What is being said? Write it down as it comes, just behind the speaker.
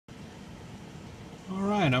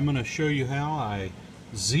Alright, I'm going to show you how I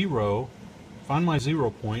find my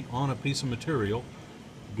zero point on a piece of material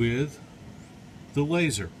with the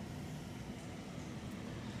laser.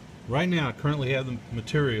 Right now I currently have the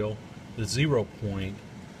material, the zero point,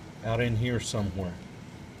 out in here somewhere.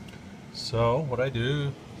 So what I do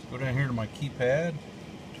is go down here to my keypad,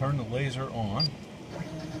 turn the laser on,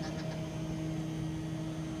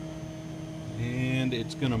 and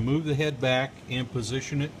it's going to move the head back and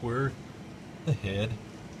position it where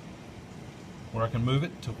I can move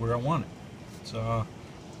it to where I want it. So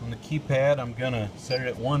on the keypad I'm going to set it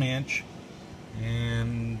at 1 inch,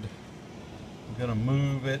 and I'm going to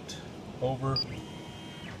move it over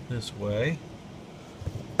this way.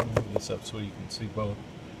 Move this up so you can see both,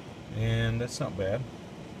 and that's not bad.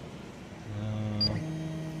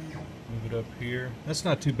 Move it up here. That's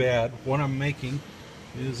not too bad. What I'm making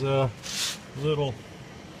is a little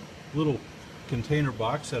container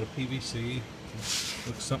box out of PVC.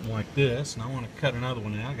 Looks something like this, and I want to cut another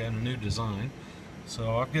one out. I got a new design,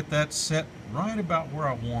 so I'll get that set right about where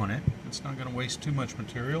I want it. It's not going to waste too much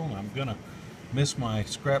material, and I'm going to miss my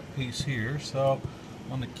scrap piece here. So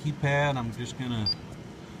on the keypad I'm just going to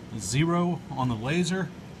zero on the laser,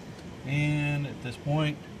 and at this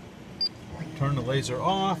point turn the laser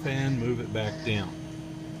off and move it back down.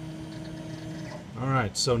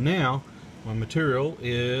 Alright, so now my material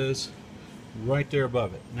is right there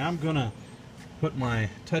above it. Now I'm going to put my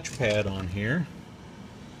touchpad on here.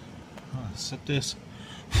 Set that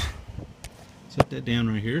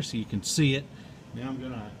down right here so you can see it. Now I'm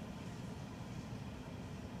going to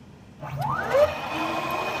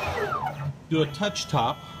do a touch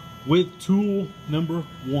top with tool number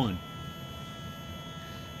 1.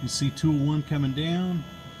 You see tool 1 coming down,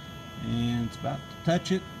 and it's about to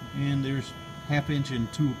touch it, and there's 1/2 inch in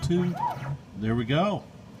tool 2. There we go.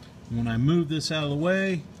 When I move this out of the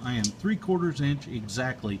way, I am 3/4 inch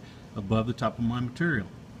exactly above the top of my material.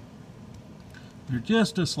 There's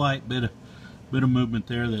just a slight bit of movement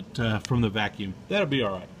there that from the vacuum. That'll be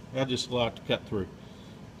all right. That'll just allow it to cut through.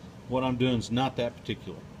 What I'm doing is not that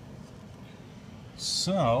particular.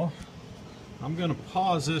 So I'm going to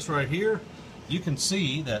pause this right here. You can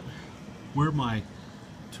see that where my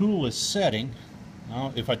tool is setting.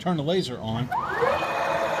 Now, if I turn the laser on, I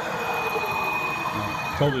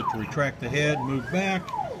told it to retract the head, move back,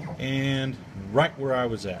 and right where I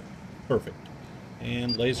was at. Perfect.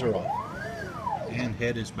 And laser off. And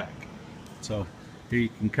head is back. So here you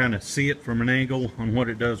can kind of see it from an angle on what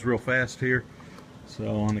it does real fast here.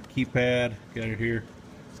 So on the keypad, got it here.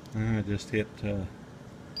 I just hit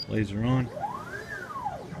laser on.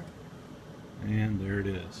 And there it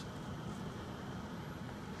is.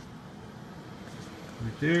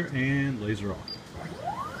 Right there, and laser off.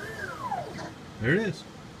 There it is.